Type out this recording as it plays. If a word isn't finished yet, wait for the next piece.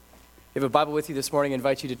If you have a Bible with you this morning, I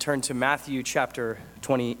invite you to turn to Matthew chapter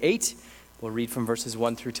 28. We'll read from verses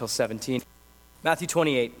 1 through till 17. Matthew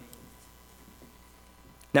 28.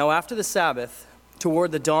 Now after the Sabbath,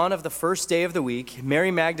 toward the dawn of the first day of the week,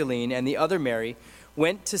 Mary Magdalene and the other Mary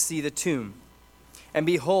went to see the tomb. And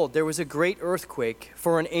behold, there was a great earthquake,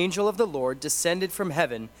 for an angel of the Lord descended from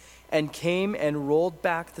heaven and came and rolled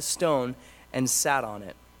back the stone and sat on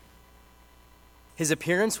it. His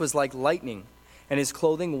appearance was like lightning, and his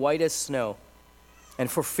clothing white as snow.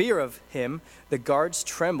 And for fear of him, the guards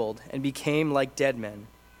trembled and became like dead men.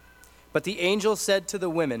 But the angel said to the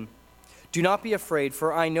women, "Do not be afraid,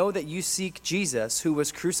 for I know that you seek Jesus, who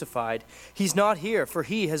was crucified. He's not here, for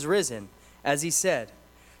he has risen, as he said.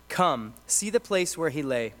 Come, see the place where he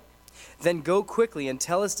lay. Then go quickly and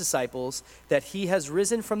tell his disciples that he has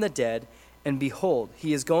risen from the dead, and behold,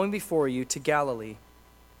 he is going before you to Galilee.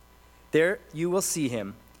 There you will see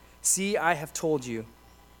him. See, I have told you."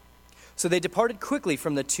 So they departed quickly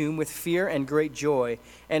from the tomb with fear and great joy,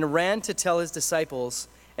 and ran to tell his disciples.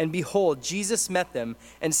 And behold, Jesus met them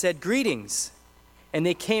and said, "Greetings." And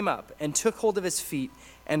they came up and took hold of his feet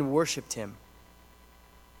and worshipped him.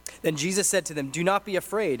 Then Jesus said to them, "Do not be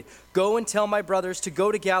afraid. Go and tell my brothers to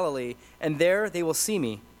go to Galilee, and there they will see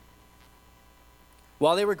me."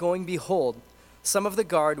 While they were going, behold, some of the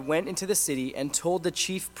guard went into the city and told the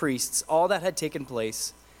chief priests all that had taken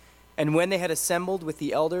place. And when they had assembled with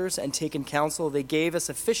the elders and taken counsel, they gave a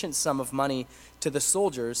sufficient sum of money to the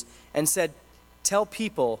soldiers and said, "Tell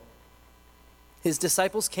people, his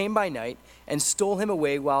disciples came by night and stole him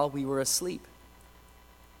away while we were asleep.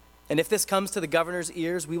 And if this comes to the governor's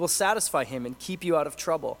ears, we will satisfy him and keep you out of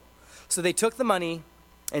trouble." So they took the money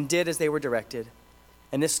and did as they were directed.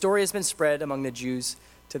 And this story has been spread among the Jews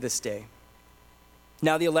to this day.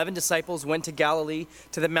 Now the 11 disciples went to Galilee,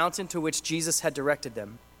 to the mountain to which Jesus had directed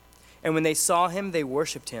them. And when they saw him, they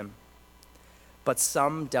worshipped him. But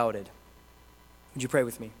some doubted. Would you pray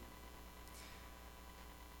with me?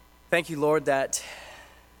 Thank you, Lord, that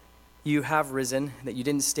you have risen, that you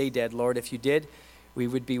didn't stay dead. Lord, if you did, we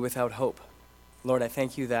would be without hope. Lord, I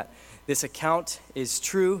thank you that this account is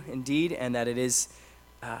true indeed, and that it is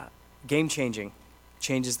game-changing.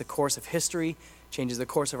 Changes the course of history, changes the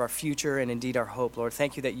course of our future, and indeed our hope. Lord,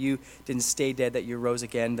 thank you that you didn't stay dead, that you rose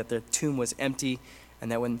again, that the tomb was empty,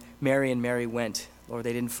 and that when Mary and Mary went, Lord,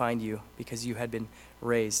 they didn't find you because you had been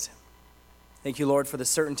raised. Thank you, Lord, for the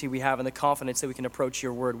certainty we have and the confidence that we can approach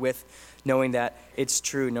your word with, knowing that it's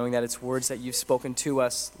true, knowing that it's words that you've spoken to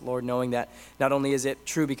us, Lord, knowing that not only is it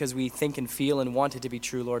true because we think and feel and want it to be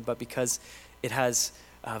true, Lord, but because it has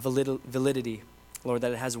validity, Lord,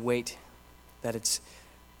 that it has weight, that it's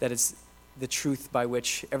the truth by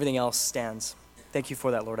which everything else stands. Thank you for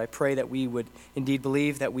that, Lord. I pray that we would indeed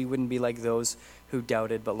believe, that we wouldn't be like those who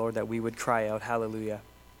doubted, but Lord, that we would cry out, hallelujah.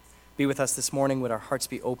 Be with us this morning. Would our hearts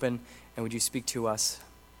be open, and would you speak to us?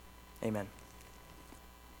 Amen.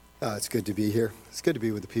 It's good to be here. It's good to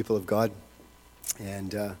be with the people of God.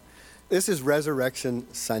 And this is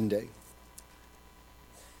Resurrection Sunday.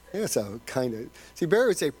 It's a kind of, see, Barry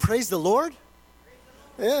would say, praise the Lord.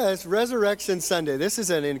 Yeah, it's Resurrection Sunday. This is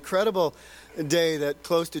an incredible day that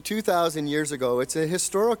close to 2,000 years ago, it's a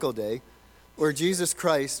historical day where Jesus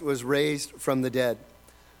Christ was raised from the dead.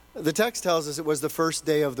 The text tells us it was the first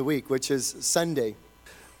day of the week, which is Sunday.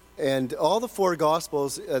 And all the four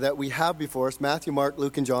Gospels that we have before us, Matthew, Mark,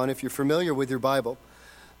 Luke, and John, if you're familiar with your Bible,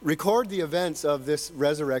 record the events of this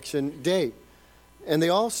resurrection day. And they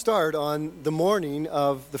all start on the morning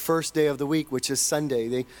of the first day of the week, which is Sunday.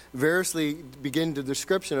 They variously begin the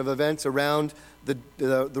description of events around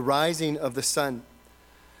the rising of the sun.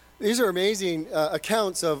 These are amazing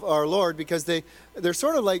accounts of our Lord because they're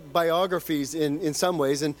sort of like biographies in some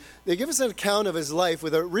ways. And they give us an account of his life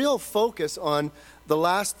with a real focus on the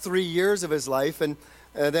last 3 years of his life, and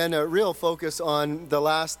then a real focus on the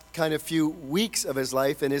last kind of few weeks of his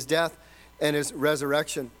life and his death and his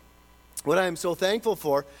resurrection. What I am so thankful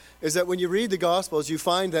for is that when you read the Gospels, you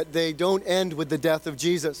find that they don't end with the death of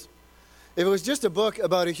Jesus. If it was just a book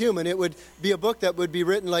about a human, it would be a book that would be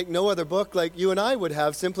written like no other book, like you and I would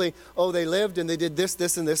have, simply, oh, they lived and they did this,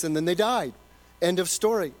 this, and this, and then they died. End of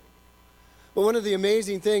story. But one of the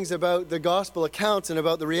amazing things about the Gospel accounts and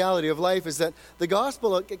about the reality of life is that the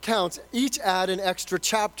Gospel accounts each add an extra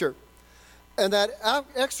chapter. And that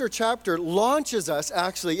extra chapter launches us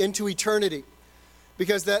actually into eternity.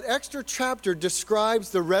 Because that extra chapter describes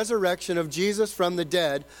the resurrection of Jesus from the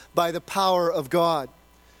dead by the power of God.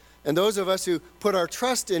 And those of us who put our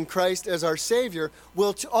trust in Christ as our Savior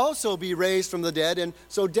will also be raised from the dead, and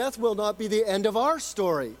so death will not be the end of our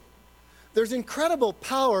story. There's incredible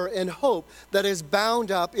power and hope that is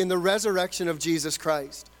bound up in the resurrection of Jesus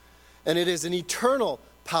Christ. And it is an eternal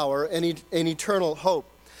power and an eternal hope.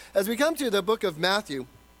 As we come to the book of Matthew,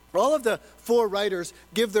 all of the four writers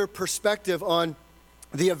give their perspective on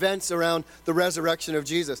the events around the resurrection of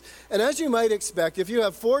Jesus. And as you might expect, if you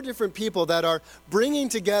have four different people that are bringing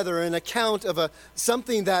together an account of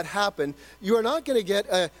something that happened, you are not going to get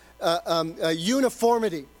a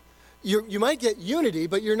uniformity. You might get unity,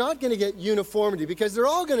 but you're not going to get uniformity because they're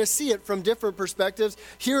all going to see it from different perspectives,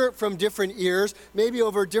 hear it from different ears, maybe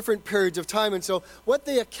over different periods of time. And so what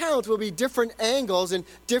they account will be different angles and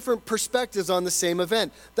different perspectives on the same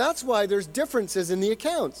event. That's why there's differences in the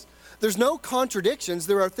accounts. There's no contradictions.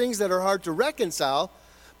 There are things that are hard to reconcile,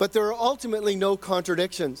 but there are ultimately no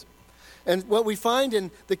contradictions. And what we find in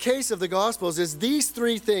the case of the Gospels is these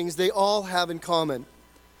three things they all have in common.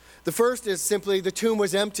 The first is simply the tomb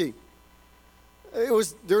was empty. There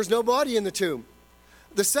was no body in the tomb.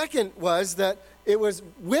 The second was that it was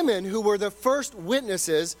women who were the first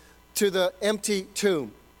witnesses to the empty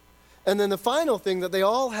tomb. And then the final thing that they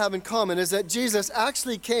all have in common is that Jesus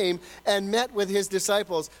actually came and met with his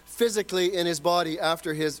disciples physically in his body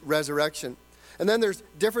after his resurrection. And then there's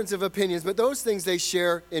difference of opinions, but those things they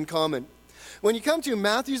share in common. When you come to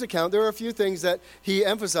Matthew's account, there are a few things that he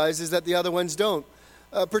emphasizes that the other ones don't.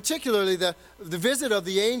 Particularly the visit of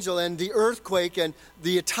the angel and the earthquake and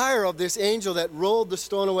the attire of this angel that rolled the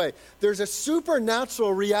stone away. There's a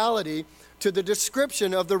supernatural reality to the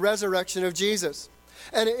description of the resurrection of Jesus.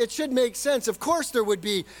 And it should make sense. Of course there would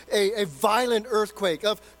be a violent earthquake.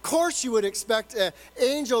 Of course you would expect an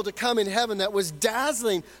angel to come in heaven that was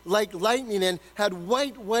dazzling like lightning and had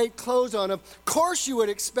white clothes on. Of course you would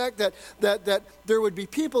expect that there would be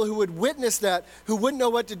people who would witness that, who wouldn't know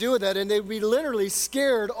what to do with that, and they'd be literally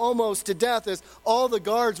scared almost to death as all the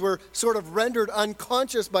guards were sort of rendered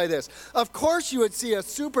unconscious by this. Of course you would see a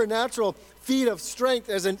supernatural feat of strength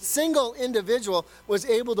as a single individual was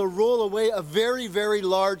able to roll away a very, very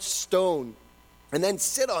large stone and then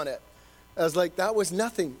sit on it as like that was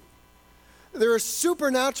nothing. There are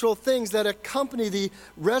supernatural things that accompany the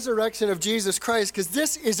resurrection of Jesus Christ because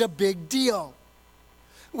this is a big deal.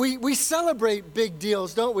 We celebrate big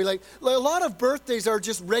deals, don't we? Like a lot of birthdays are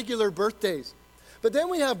just regular birthdays. But then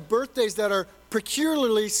we have birthdays that are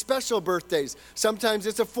peculiarly special birthdays. Sometimes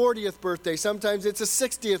it's a 40th birthday. Sometimes it's a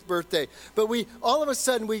 60th birthday. But all of a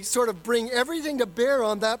sudden, we sort of bring everything to bear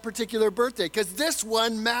on that particular birthday because this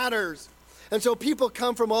one matters. And so people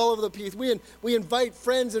come from all over the place. We invite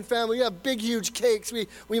friends and family. We have big, huge cakes.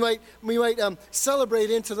 We might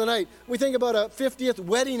celebrate into the night. We think about a 50th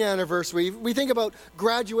wedding anniversary. We think about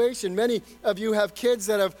graduation. Many of you have kids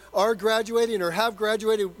that are graduating or have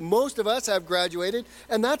graduated. Most of us have graduated.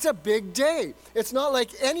 And that's a big day. It's not like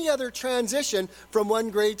any other transition from one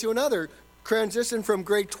grade to another. Transition from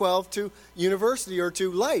grade 12 to university or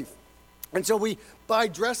to life. And so we buy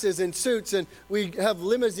dresses and suits and we have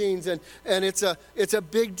limousines and it's a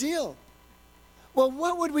big deal. Well,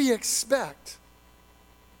 what would we expect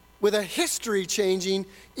with a history-changing,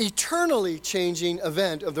 eternally changing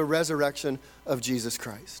event of the resurrection of Jesus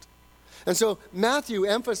Christ? And so Matthew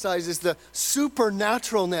emphasizes the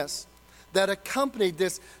supernaturalness that accompanied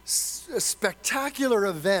this spectacular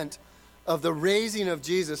event of the raising of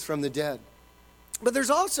Jesus from the dead. But there's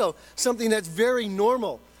also something that's very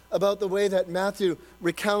normal about the way that Matthew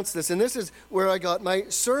recounts this. And this is where I got my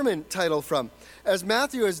sermon title from. As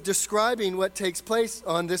Matthew is describing what takes place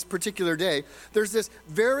on this particular day, there's this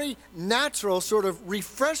very natural, sort of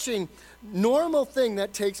refreshing, normal thing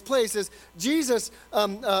that takes place as Jesus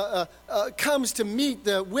comes to meet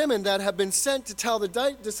the women that have been sent to tell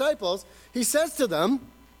the disciples. He says to them,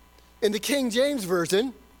 in the King James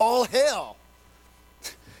Version, "All hail."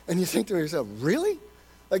 And you think to yourself, really?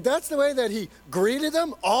 Like that's the way that he greeted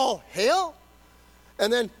them? All hail?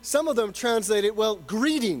 And then some of them translate it, well,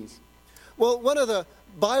 greetings. Well, one of the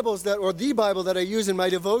Bibles the Bible that I use in my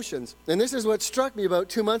devotions, and this is what struck me about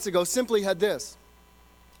 2 months ago, simply had this: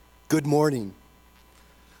 good morning.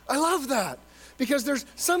 I love that because there's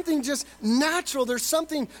something just natural. There's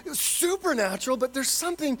something supernatural, but there's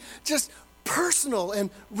something just personal and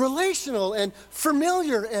relational and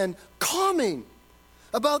familiar and calming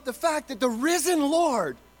about the fact that the risen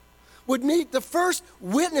Lord would meet the first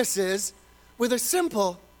witnesses with a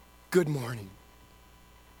simple good morning.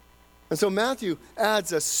 And so Matthew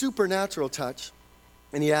adds a supernatural touch,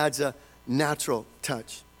 and he adds a natural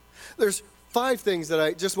touch. There's 5 things that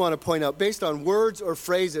I just want to point out based on words or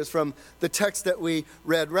phrases from the text that we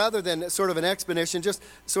read, rather than sort of an explanation, just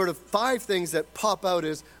sort of 5 things that pop out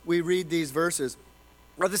as we read these verses.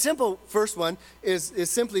 Well, the simple first one is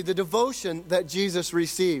simply the devotion that Jesus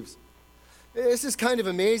receives. This is kind of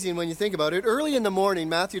amazing when you think about it. Early in the morning,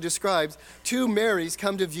 Matthew describes two Marys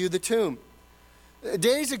come to view the tomb.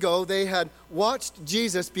 Days ago, they had watched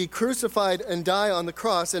Jesus be crucified and die on the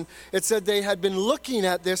cross, and it said they had been looking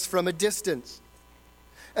at this from a distance.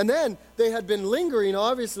 And then they had been lingering,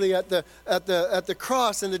 obviously, at the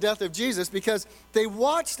cross and the death of Jesus, because they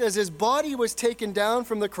watched as his body was taken down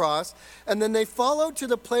from the cross, and then they followed to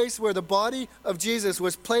the place where the body of Jesus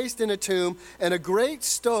was placed in a tomb, and a great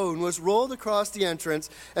stone was rolled across the entrance,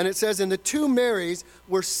 and it says, and the two Marys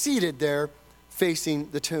were seated there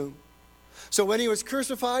facing the tomb. So when he was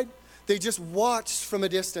crucified, they just watched from a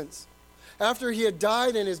distance. After he had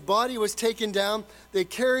died and his body was taken down, they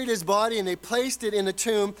carried his body and they placed it in the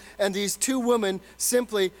tomb, and these two women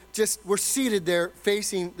simply just were seated there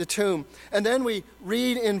facing the tomb. And then we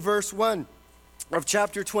read in verse 1 of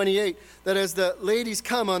chapter 28 that as the ladies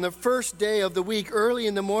come on the first day of the week, early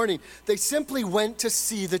in the morning, they simply went to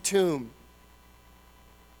see the tomb.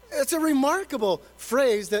 It's a remarkable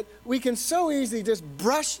phrase that we can so easily just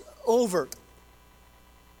brush over.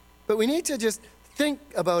 But we need to just think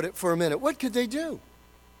about it for a minute. What could they do?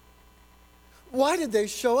 Why did they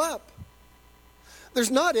show up?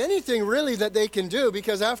 There's not anything really that they can do,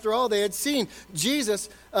 because after all, they had seen Jesus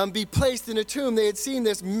be placed in a tomb. They had seen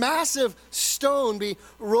this massive stone be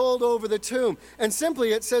rolled over the tomb. And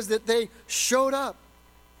simply it says that they showed up.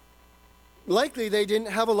 Likely they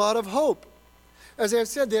didn't have a lot of hope. As I have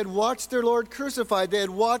said, they had watched their Lord crucified. They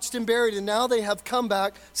had watched him buried, and now they have come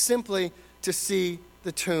back simply to see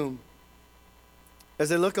the tomb. As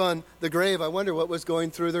they look on the grave, I wonder what was going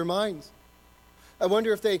through their minds. I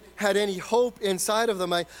wonder if they had any hope inside of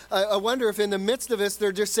them. I wonder if in the midst of this,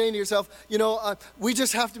 they're just saying to yourself, we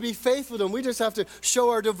just have to be faithful to him. We just have to show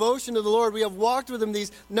our devotion to the Lord. We have walked with him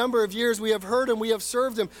these number of years. We have heard him. We have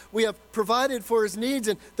served him. We have provided for his needs,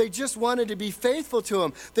 and they just wanted to be faithful to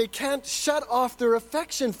him. They can't shut off their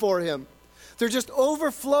affection for him. They're just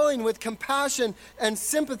overflowing with compassion and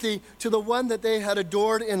sympathy to the one that they had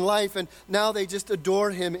adored in life, and now they just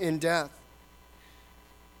adore him in death.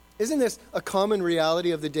 Isn't this a common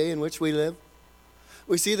reality of the day in which we live?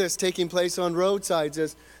 We see this taking place on roadsides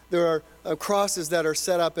as there are crosses that are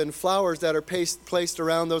set up and flowers that are placed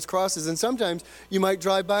around those crosses. And sometimes you might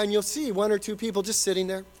drive by and you'll see one or two people just sitting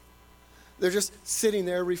there. They're just sitting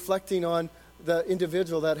there reflecting on the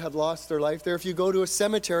individual that had lost their life there. If you go to a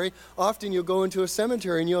cemetery, often you'll go into a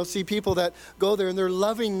cemetery and you'll see people that go there and they're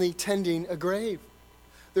lovingly tending a grave.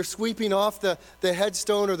 They're sweeping off the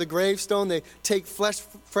headstone or the gravestone. They take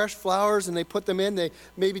fresh flowers and they put them in. They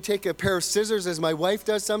maybe take a pair of scissors, as my wife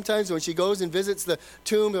does sometimes when she goes and visits the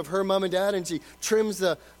tomb of her mom and dad, and she trims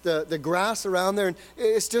the grass around there. And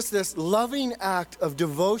it's just this loving act of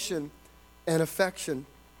devotion and affection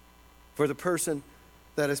for the person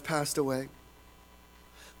that has passed away.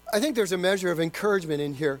 I think there's a measure of encouragement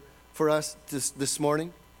in here for us this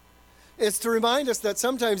morning. It's to remind us that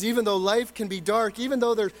sometimes, even though life can be dark, even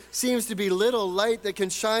though there seems to be little light that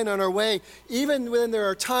can shine on our way, even when there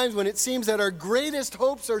are times when it seems that our greatest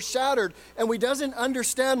hopes are shattered and we doesn't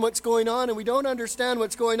understand what's going on and we don't understand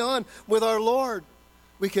what's going on with our Lord,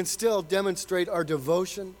 we can still demonstrate our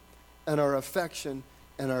devotion and our affection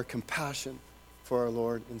and our compassion for our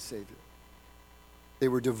Lord and Savior. They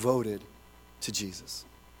were devoted to Jesus.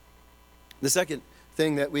 The second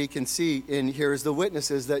thing that we can see in here is the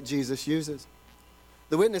witnesses that Jesus uses.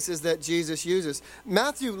 The witnesses that Jesus uses.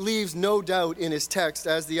 Matthew leaves no doubt in his text,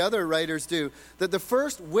 as the other writers do, that the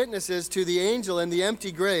first witnesses to the angel in the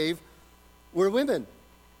empty grave were women.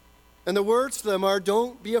 And the words to them are,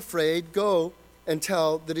 "Don't be afraid, go and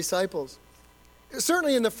tell the disciples."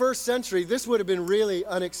 Certainly in the first century, this would have been really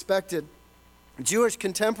unexpected. Jewish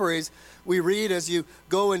contemporaries, we read as you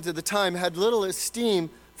go into the time, had little esteem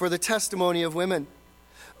for the testimony of women.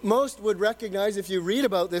 Most would recognize, if you read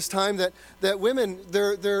about this time, that women,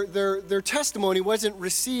 their testimony wasn't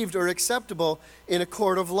received or acceptable in a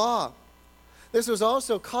court of law. This was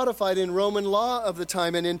also codified in Roman law of the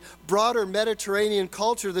time, and in broader Mediterranean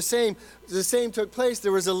culture, the same took place.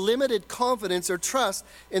 There was a limited confidence or trust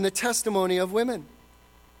in the testimony of women.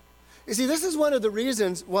 You see, this is one of the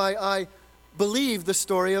reasons why I believe the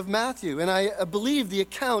story of Matthew, and I believe the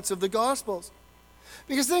accounts of the Gospels.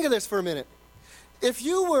 Because think of this for a minute. If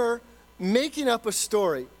you were making up a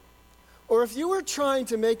story, or if you were trying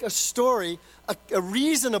to make a story a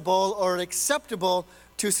reasonable or acceptable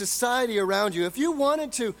to society around you, if you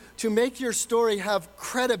wanted to make your story have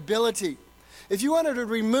credibility, if you wanted to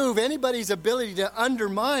remove anybody's ability to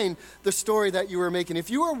undermine the story that you were making, if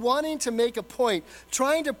you were wanting to make a point,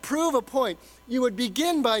 trying to prove a point, you would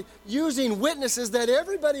begin by using witnesses that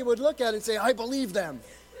everybody would look at and say, "I believe them."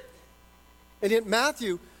 And yet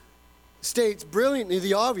Matthew states brilliantly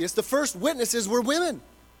the obvious. The first witnesses were women.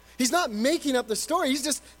 He's not making up the story. He's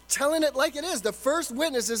just telling it like it is. The first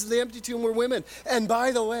witnesses of the empty tomb were women. And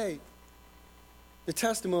by the way, the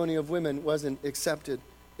testimony of women wasn't accepted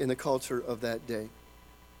in the culture of that day.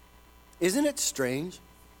 Isn't it strange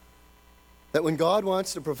that when God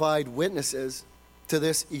wants to provide witnesses to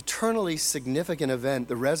this eternally significant event,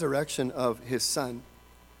 the resurrection of his son,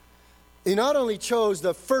 he not only chose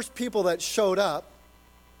the first people that showed up,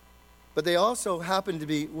 but they also happened to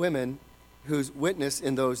be women whose witness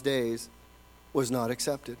in those days was not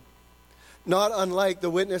accepted. Not unlike the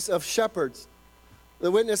witness of shepherds.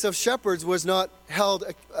 The witness of shepherds was not held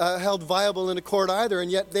viable in a court either,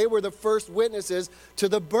 and yet they were the first witnesses to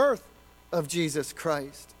the birth of Jesus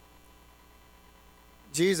Christ.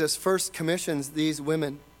 Jesus first commissions these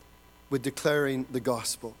women with declaring the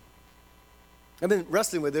gospel. I've been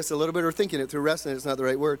wrestling with this a little bit, or thinking it through. Wrestling, it's not the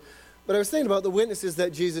right word. But I was thinking about the witnesses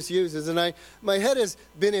that Jesus uses, and my head has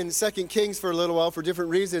been in 2 Kings for a little while for different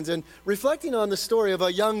reasons, and reflecting on the story of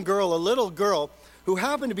a young girl, a little girl, who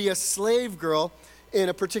happened to be a slave girl in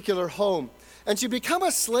a particular home. And she became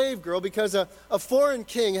a slave girl because a foreign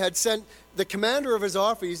king had sent the commander of his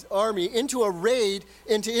army into a raid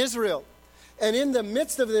into Israel. And in the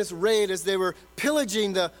midst of this raid, as they were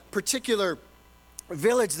pillaging the particular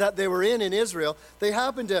village that they were in Israel, they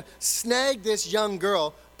happened to snag this young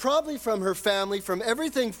girl, probably from her family, from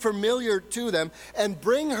everything familiar to them, and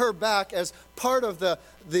bring her back as part of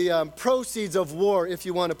the proceeds of war, if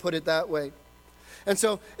you want to put it that way. And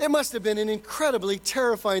so it must have been an incredibly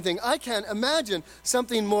terrifying thing. I can't imagine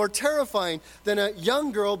something more terrifying than a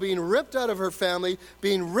young girl being ripped out of her family,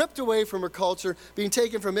 being ripped away from her culture, being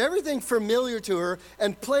taken from everything familiar to her,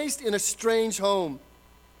 and placed in a strange home.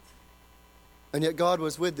 And yet God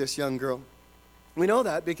was with this young girl. We know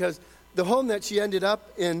that because the home that she ended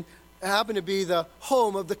up in happened to be the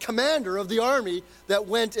home of the commander of the army that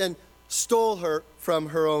went and stole her from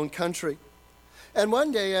her own country. And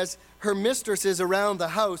one day, as her mistress is around the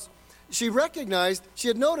house, she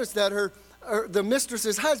had noticed that the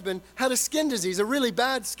mistress's husband had a skin disease, a really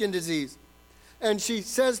bad skin disease. And she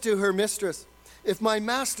says to her mistress, "If my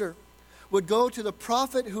master would go to the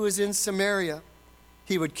prophet who is in Samaria,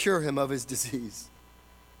 he would cure him of his disease."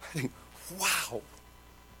 I think, wow.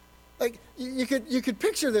 Like, you could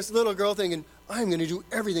picture this little girl thinking, I'm going to do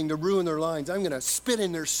everything to ruin their lives. I'm going to spit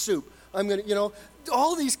in their soup. I'm going to,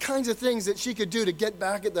 all these kinds of things that she could do to get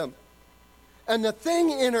back at them. And the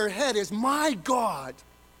thing in her head is, my God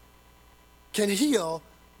can heal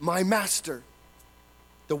my master,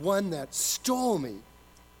 the one that stole me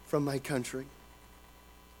from my country.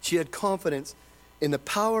 She had confidence in the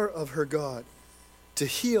power of her God to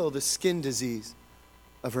heal the skin disease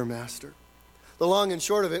of her master. The long and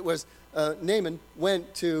short of it was Naaman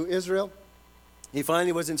went to Israel. He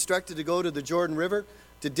finally was instructed to go to the Jordan River,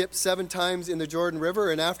 to dip 7 times in the Jordan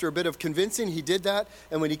River. And after a bit of convincing, he did that.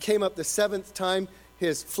 And when he came up the 7th time,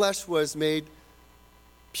 his flesh was made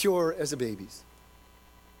pure as a baby's.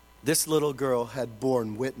 This little girl had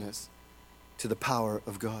borne witness to the power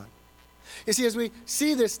of God. You see, as we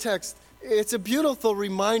see this text, it's a beautiful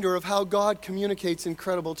reminder of how God communicates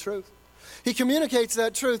incredible truth. He communicates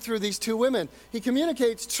that truth through these 2 women. He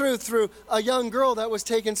communicates truth through a young girl that was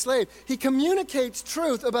taken slave. He communicates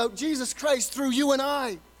truth about Jesus Christ through you and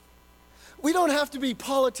I. We don't have to be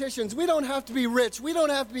politicians. We don't have to be rich. We don't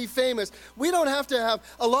have to be famous. We don't have to have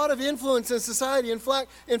a lot of influence in society. In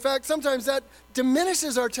fact, sometimes that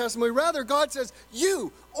diminishes our testimony. Rather, God says,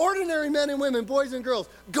 you, ordinary men and women, boys and girls,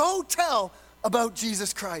 go tell about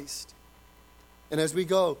Jesus Christ. And as we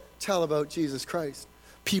go tell about Jesus Christ,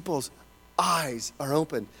 people's eyes are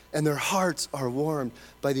open and their hearts are warmed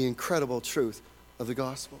by the incredible truth of the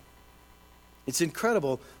gospel. It's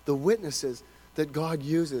incredible the witnesses that God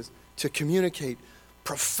uses to communicate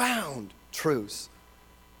profound truths,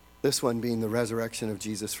 this one being the resurrection of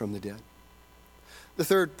Jesus from the dead. The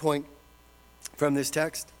third point from this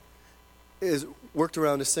text is worked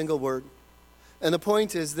around a single word. And the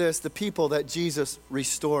point is this: the people that Jesus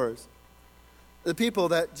restores. The people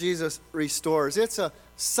that Jesus restores. It's a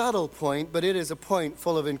subtle point, but it is a point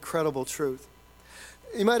full of incredible truth.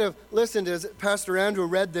 You might have listened as Pastor Andrew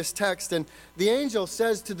read this text, and the angel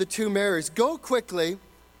says to the 2 Marys, "Go quickly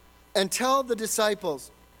and tell the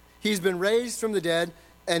disciples he's been raised from the dead,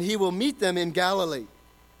 and he will meet them in Galilee."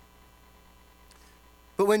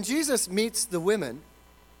 But when Jesus meets the women,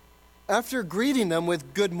 after greeting them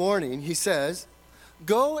with good morning, he says,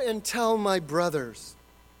 "Go and tell my brothers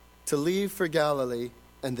to leave for Galilee,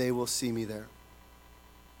 and they will see me there."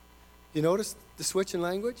 You notice the switch in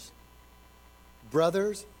language?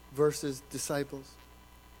 Brothers versus disciples.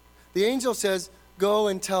 The angel says, go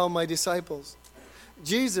and tell my disciples.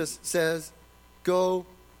 Jesus says, go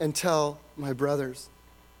and tell my brothers.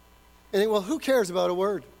 And well, who cares about a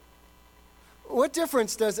word? What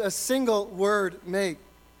difference does a single word make?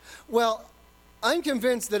 Well, I'm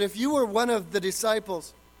convinced that if you were one of the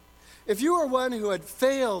disciples, if you were one who had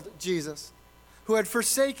failed Jesus, who had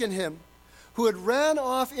forsaken him, who had ran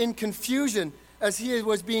off in confusion as he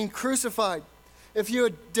was being crucified, if you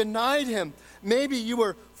had denied him, maybe you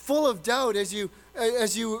were full of doubt as you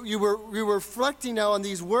were reflecting now on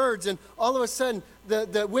these words, and all of a sudden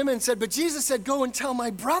the women said, but Jesus said, go and tell my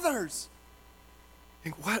brothers.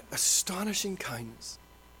 And what astonishing kindness.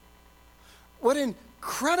 What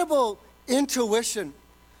incredible intuition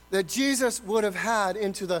that Jesus would have had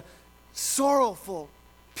into the sorrowful,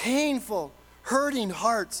 painful, hurting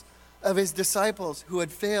hearts of his disciples who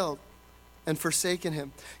had failed and forsaken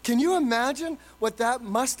him. Can you imagine what that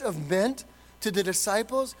must have meant to the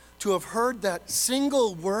disciples to have heard that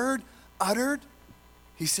single word uttered?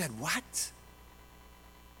 He said, what?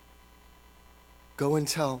 Go and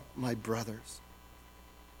tell my brothers.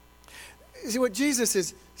 See, what Jesus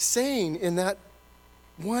is saying in that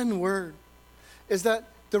one word is that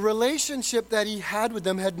the relationship that he had with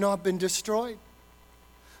them had not been destroyed.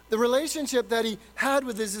 The relationship that he had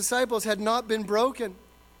with his disciples had not been broken.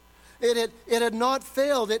 It had not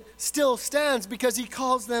failed. It still stands because he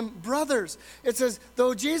calls them brothers. It's as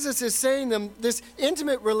though Jesus is saying to them, this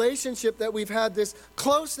intimate relationship that we've had, this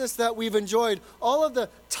closeness that we've enjoyed, all of the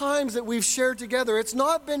times that we've shared together, it's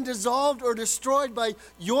not been dissolved or destroyed by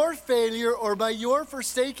your failure or by your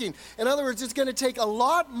forsaking. In other words, it's going to take a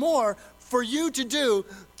lot more for you to do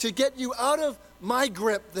to get you out of my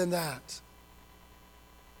grip than that.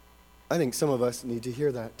 I think some of us need to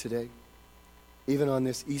hear that today, even on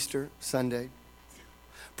this Easter Sunday.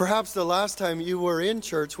 Perhaps the last time you were in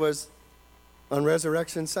church was on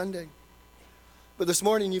Resurrection Sunday. But this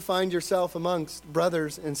morning you find yourself amongst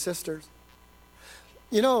brothers and sisters.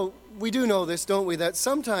 You know, we do know this, don't we, that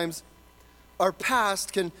sometimes our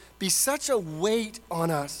past can be such a weight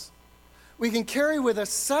on us. We can carry with us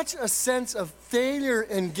such a sense of failure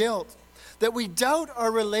and guilt that we doubt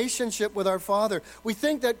our relationship with our Father. We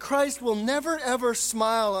think that Christ will never, ever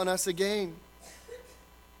smile on us again.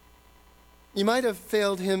 You might have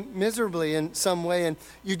failed him miserably in some way, and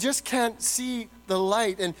you just can't see the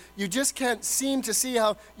light, and you just can't seem to see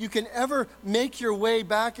how you can ever make your way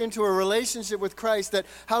back into a relationship with Christ, that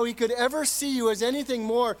how he could ever see you as anything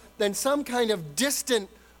more than some kind of distant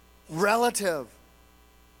relative.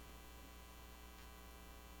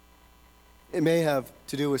 It may have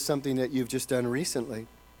to do with something that you've just done recently.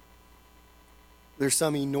 There's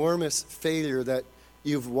some enormous failure that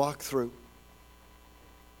you've walked through.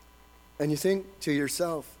 And you think to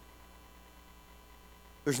yourself,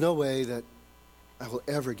 there's no way that I will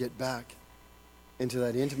ever get back into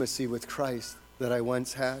that intimacy with Christ that I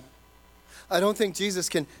once had. I don't think Jesus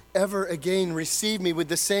can ever again receive me with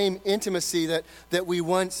the same intimacy that we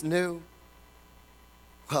once knew.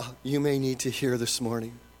 Well, you may need to hear this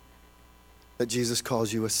morning that Jesus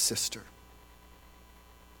calls you a sister,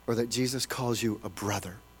 or that Jesus calls you a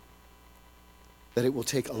brother, that it will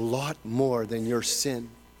take a lot more than your sin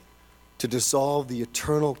to dissolve the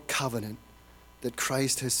eternal covenant that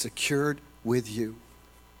Christ has secured with you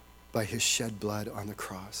by his shed blood on the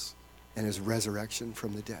cross and his resurrection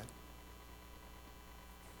from the dead.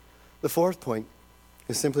 The fourth point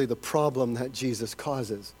is simply the problem that Jesus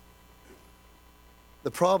causes.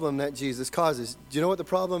 The problem that Jesus causes. Do you know what the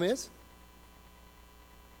problem is?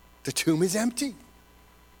 The tomb is empty.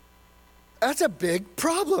 That's a big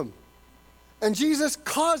problem. And Jesus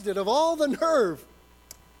caused it of all the nerve.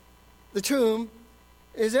 The tomb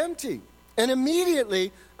is empty. And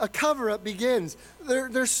immediately a cover-up begins.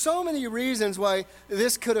 There's so many reasons why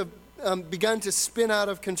this could have begun to spin out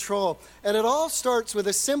of control. And it all starts with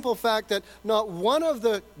a simple fact that not one of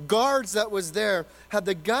the guards that was there had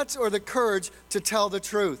the guts or the courage to tell the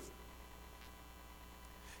truth.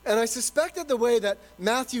 And I suspect that the way that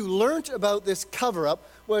Matthew learned about this cover-up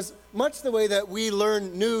was much the way that we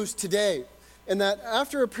learn news today. And that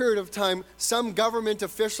after a period of time, some government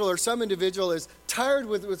official or some individual is tired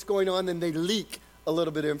with what's going on, and they leak a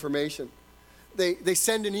little bit of information. They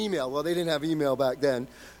send an email. Well, they didn't have email back then.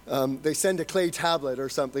 They send a clay tablet or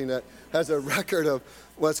something that has a record of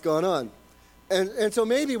what's going on. And so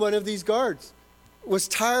maybe one of these guards was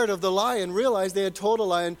tired of the lie and realized they had told a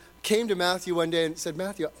lie and came to Matthew one day and said,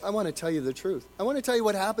 Matthew, I want to tell you the truth. I want to tell you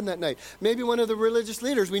what happened that night. Maybe one of the religious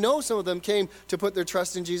leaders, we know some of them came to put their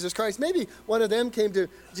trust in Jesus Christ. Maybe one of them came to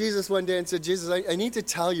Jesus one day and said, Jesus, I need to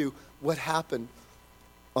tell you what happened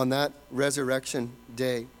on that resurrection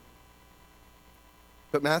day.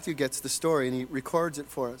 But Matthew gets the story and he records it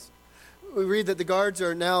for us. We read that the guards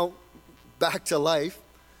are now back to life.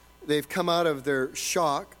 They've come out of their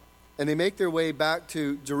shock and they make their way back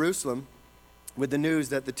to Jerusalem with the news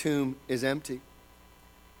that the tomb is empty.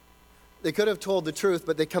 They could have told the truth,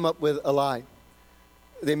 but they come up with a lie.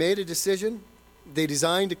 They made a decision. They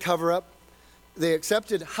designed to cover up. They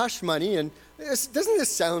accepted hush money. And doesn't this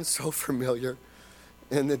sound so familiar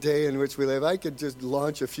in the day in which we live? I could just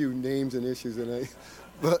launch a few names and issues,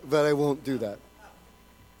 but I won't do that.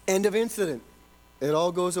 End of incident. It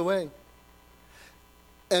all goes away.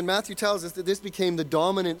 And Matthew tells us that this became the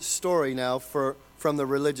dominant story now from the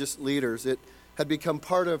religious leaders. It had become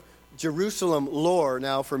part of Jerusalem lore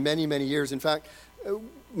now for many, many years. In fact,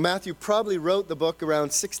 Matthew probably wrote the book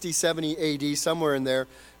around 60, 70 AD, somewhere in there.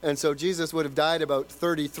 And so Jesus would have died about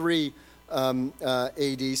 33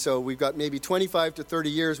 AD. So we've got maybe 25 to 30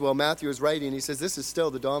 years while Matthew is writing. He says this is still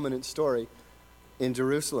the dominant story in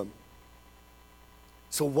Jerusalem.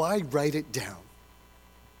 So why write it down?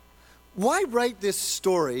 Why write this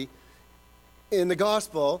story in the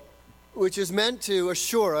gospel, which is meant to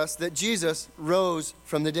assure us that Jesus rose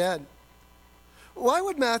from the dead? Why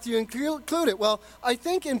would Matthew include it? Well, I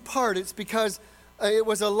think in part it's because it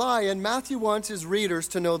was a lie, and Matthew wants his readers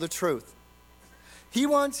to know the truth. He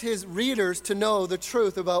wants his readers to know the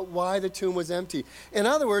truth about why the tomb was empty. In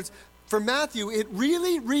other words, for Matthew, it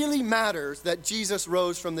really, really matters that Jesus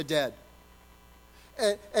rose from the dead.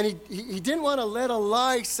 And he didn't want to let a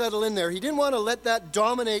lie settle in there. He didn't want to let that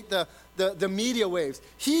dominate the media waves.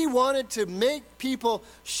 He wanted to make people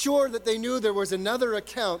sure that they knew there was another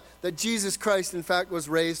account that Jesus Christ, in fact, was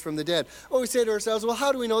raised from the dead. Well, we say to ourselves, well,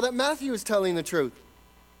 how do we know that Matthew is telling the truth?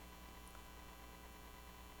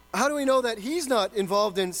 How do we know that he's not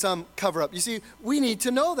involved in some cover-up? You see, we need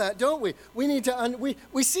to know that, don't we? We need to.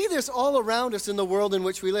 We see this all around us in the world in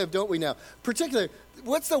which we live, don't we now? Particularly,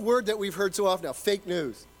 what's the word that we've heard so often now? Fake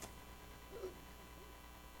news.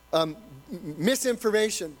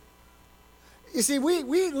 Misinformation. You see, we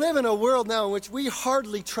live in a world now in which we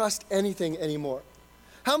hardly trust anything anymore.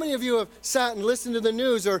 How many of you have sat and listened to the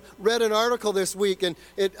news or read an article this week and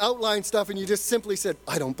it outlined stuff and you just simply said,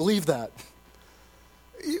 I don't believe that?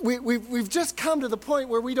 We've just come to the point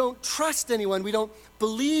where we don't trust anyone. We don't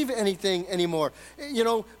believe anything anymore. You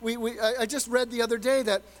know, I just read the other day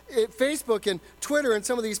that Facebook and Twitter and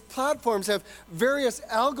some of these platforms have various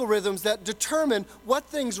algorithms that determine what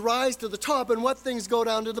things rise to the top and what things go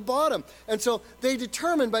down to the bottom. And so they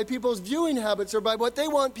determine by people's viewing habits or by what they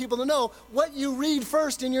want people to know what you read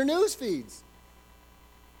first in your news feeds.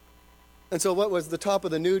 And so what was the top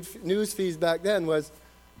of the news feeds back then was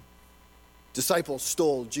disciples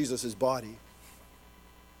stole Jesus' body.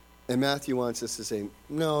 And Matthew wants us to say,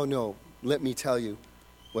 no, let me tell you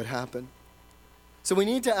what happened. So we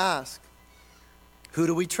need to ask, who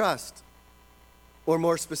do we trust? Or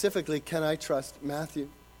more specifically, can I trust Matthew?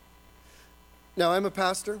 Now, I'm a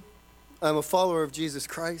pastor. I'm a follower of Jesus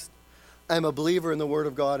Christ. I'm a believer in the Word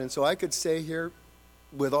of God. And so I could say here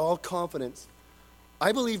with all confidence,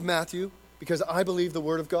 I believe Matthew because I believe the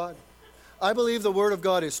Word of God. I believe the Word of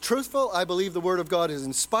God is truthful. I believe the Word of God is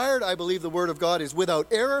inspired. I believe the Word of God is without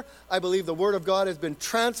error. I believe the Word of God has been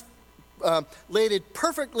translated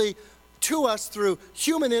perfectly to us through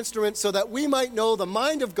human instruments so that we might know the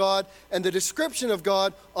mind of God and the description of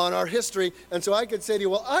God on our history. And so I could say to you,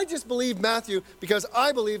 well, I just believe Matthew because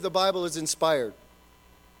I believe the Bible is inspired.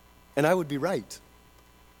 And I would be right.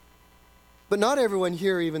 But not everyone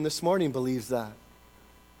here even this morning believes that.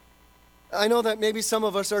 I know that maybe some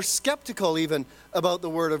of us are skeptical even about the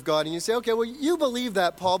Word of God. And you say, okay, well, you believe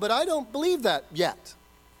that, Paul, but I don't believe that yet.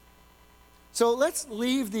 So let's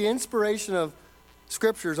leave the inspiration of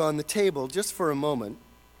Scriptures on the table just for a moment.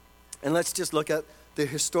 And let's just look at the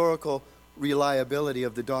historical reliability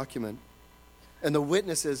of the document and the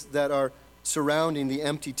witnesses that are surrounding the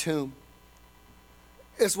empty tomb.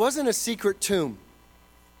 This wasn't a secret tomb.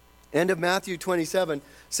 End of Matthew 27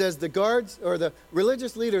 says the guards or the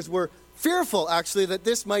religious leaders were fearful, actually, that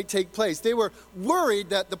this might take place. They were worried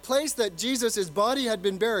that the place that Jesus' body had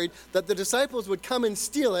been buried, that the disciples would come and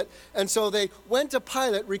steal it. And so they went to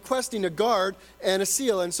Pilate requesting a guard and a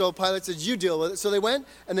seal. And so Pilate says, you deal with it. So they went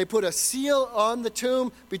and they put a seal on the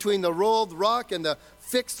tomb between the rolled rock and the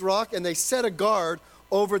fixed rock, and they set a guard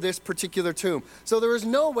over this particular tomb. So there was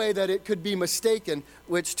no way that it could be mistaken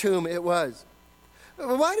which tomb it was.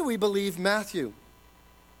 Why do we believe Matthew?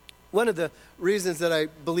 One of the reasons that I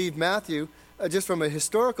believe Matthew, just from a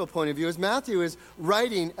historical point of view, is Matthew is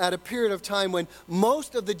writing at a period of time when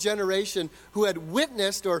most of the generation who had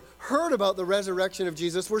witnessed or heard about the resurrection of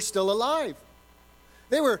Jesus were still alive.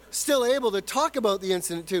 They were still able to talk about the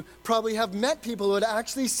incident, to probably have met people who had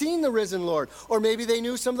actually seen the risen Lord. Or maybe they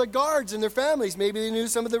knew some of the guards and their families. Maybe they knew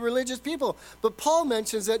some of the religious people. But Paul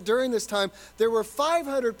mentions that during this time, there were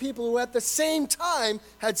 500 people who at the same time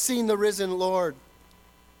had seen the risen Lord.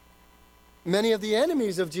 Many of the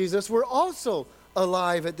enemies of Jesus were also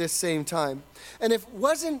alive at this same time. And if it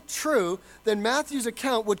wasn't true, then Matthew's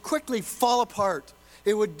account would quickly fall apart.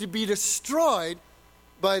 It would be destroyed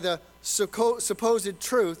by the supposed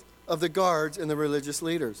truth of the guards and the religious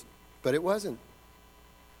leaders. But it wasn't.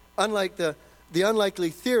 Unlike the unlikely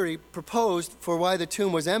theory proposed for why the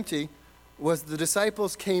tomb was empty, was the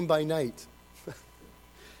disciples came by night.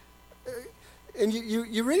 And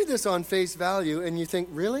you read this on face value and you think,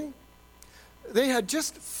 really? They had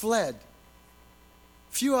just fled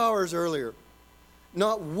a few hours earlier.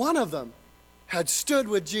 Not one of them had stood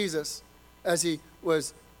with Jesus as he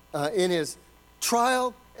was in his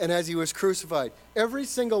trial and as he was crucified. Every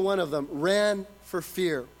single one of them ran for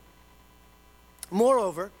fear.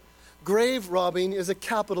 Moreover, grave robbing is a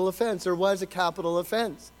capital offense, or was a capital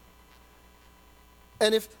offense.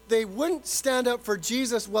 And if they wouldn't stand up for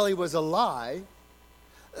Jesus while he was alive,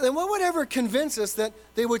 then what would ever convince us that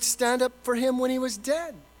they would stand up for him when he was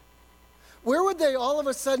dead? Where would they all of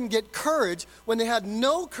a sudden get courage when they had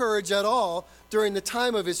no courage at all during the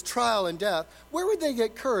time of his trial and death? Where would they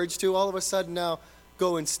get courage to all of a sudden now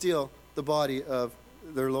go and steal the body of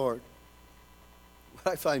their Lord?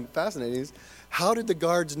 What I find fascinating is, how did the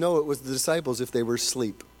guards know it was the disciples if they were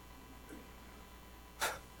asleep?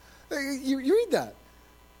 You read that.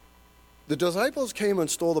 The disciples came and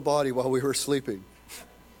stole the body while we were sleeping.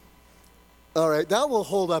 All right, that will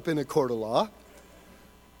hold up in a court of law.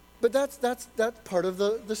 But that's part of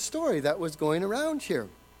the story that was going around here.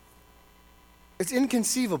 It's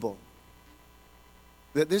inconceivable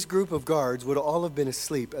that this group of guards would all have been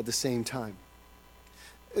asleep at the same time.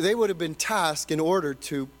 They would have been tasked in order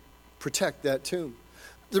to protect that tomb.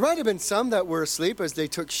 There might have been some that were asleep as they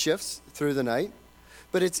took shifts through the night,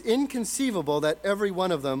 but it's inconceivable that every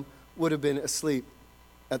one of them would have been asleep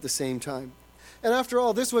at the same time. And after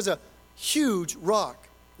all, this was a huge rock,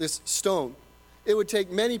 this stone. It would take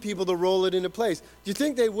many people to roll it into place. Do you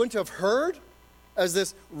think they wouldn't have heard as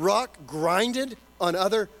this rock grinded on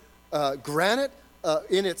other granite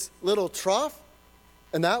in its little trough?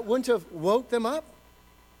 And that wouldn't have woke them up?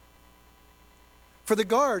 For the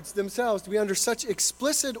guards themselves to be under such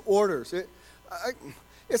explicit orders,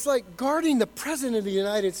 it's like guarding the President of the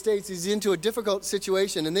United States is into a difficult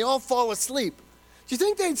situation and they all fall asleep. Do you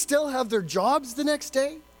think they'd still have their jobs the next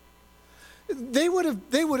day? They would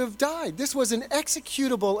have died. This was an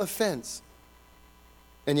executable offense.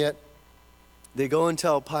 And yet, they go and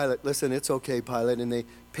tell Pilate, listen, it's okay, Pilate. And they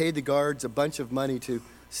paid the guards a bunch of money to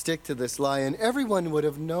stick to this lie. And everyone would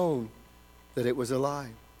have known that it was a lie.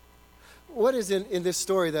 What is in this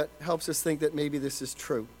story that helps us think that maybe this is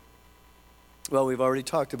true? Well, we've already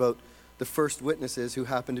talked about the first witnesses who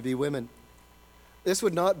happened to be women. This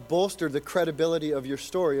would not bolster the credibility of your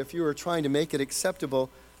story if you were trying to make it acceptable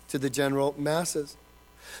to the general masses.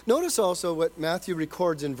 Notice also what Matthew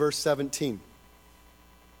records in verse 17.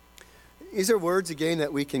 These are words, again,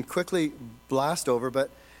 that we can quickly blast over, but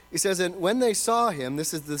he says, and when they saw him,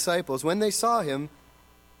 this is the disciples, when they saw him,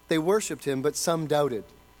 they worshipped him, but some doubted.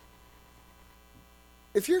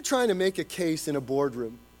 If you're trying to make a case in a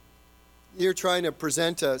boardroom, you're trying to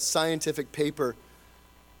present a scientific paper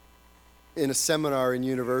in a seminar in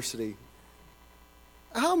university,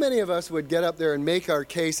 how many of us would get up there and make our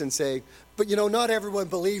case and say, but not everyone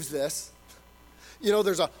believes this.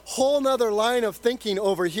 There's a whole nother line of thinking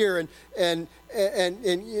over here, and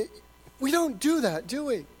we don't do that, do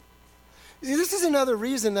we? This is another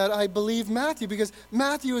reason that I believe Matthew, because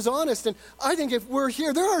Matthew is honest, and I think if we're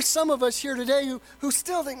here, there are some of us here today who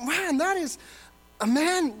still think, man, that is a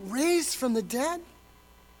man raised from the dead?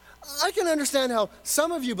 I can understand how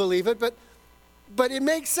some of you believe it, but it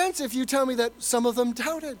makes sense if you tell me that some of them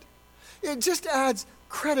doubted. It just adds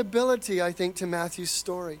credibility, I think, to Matthew's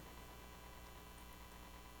story.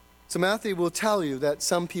 So Matthew will tell you that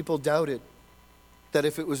some people doubted that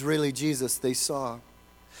if it was really Jesus they saw.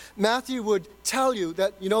 Matthew would tell you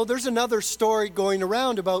that, there's another story going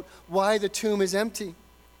around about why the tomb is empty.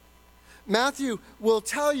 Matthew will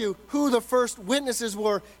tell you who the first witnesses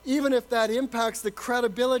were, even if that impacts the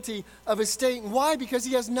credibility of his statement. Why? Because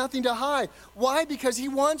he has nothing to hide. Why? Because he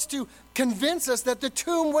wants to convince us that the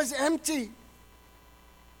tomb was empty.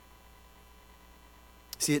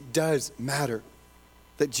 See, it does matter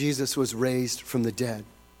that Jesus was raised from the dead,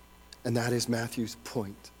 and that is Matthew's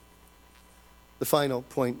point. The final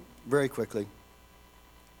point, very quickly,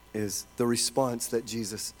 is the response that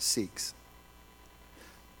Jesus seeks.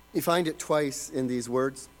 You find it twice in these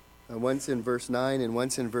words, once in verse 9 and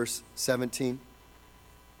once in verse 17.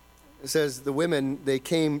 It says the women, they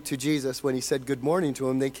came to Jesus when he said good morning to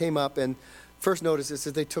them. They came up, and first notice it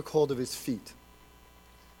says they took hold of his feet.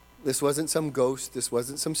 This wasn't some ghost. This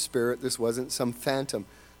wasn't some spirit. This wasn't some phantom.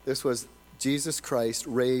 This was Jesus Christ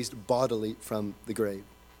raised bodily from the grave.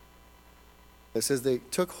 It says they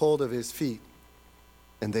took hold of his feet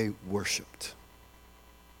and they worshiped.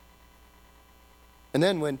 And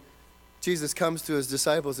then when Jesus comes to his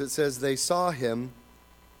disciples, it says they saw him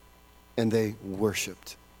and they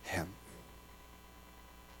worshiped him.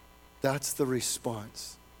 That's the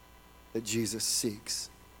response that Jesus seeks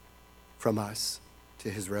from us to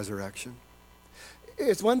his resurrection.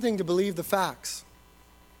 It's one thing to believe the facts.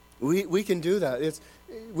 We can do that.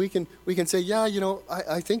 We can say, yeah,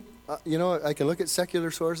 I think, I can look at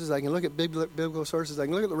secular sources, I can look at biblical sources, I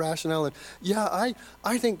can look at the rationale, and yeah,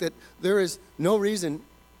 I think that there is no reason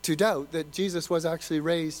to doubt that Jesus was actually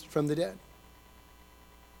raised from the dead.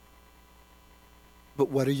 But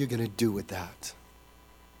what are you going to do with that?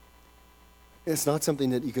 It's not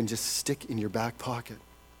something that you can just stick in your back pocket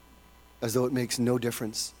as though it makes no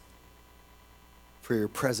difference for your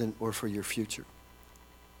present or for your future.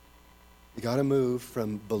 You got to move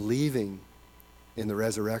from believing in the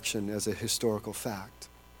resurrection as a historical fact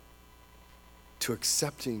to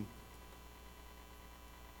accepting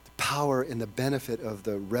the power and the benefit of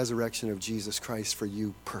the resurrection of Jesus Christ for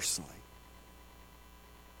you personally.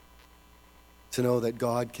 To know that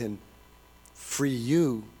God can free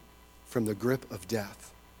you from the grip of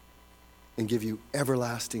death and give you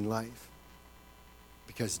everlasting life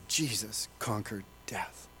because Jesus conquered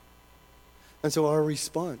death. And so our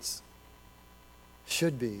response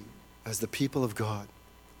should be, as the people of God,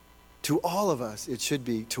 to all of us, it should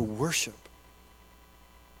be to worship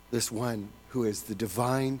this one who is the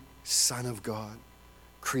divine Son of God,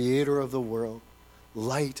 creator of the world,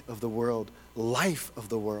 light of the world, life of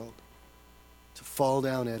the world, to fall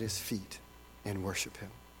down at his feet and worship him.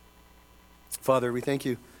 Father, we thank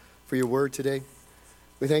you for your word today.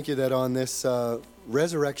 We thank you that on this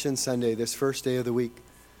Resurrection Sunday, this first day of the week,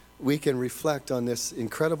 we can reflect on this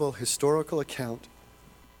incredible historical account.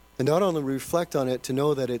 And not only reflect on it to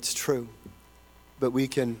know that it's true, but we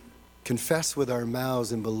can confess with our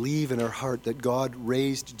mouths and believe in our heart that God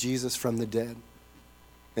raised Jesus from the dead.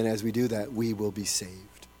 And as we do that, we will be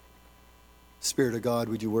saved. Spirit of God,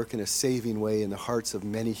 would you work in a saving way in the hearts of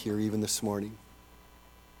many here even this morning?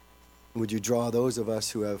 And would you draw those of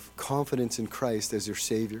us who have confidence in Christ as your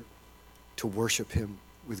Savior to worship him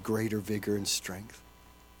with greater vigor and strength?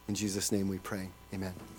 In Jesus' name we pray. Amen.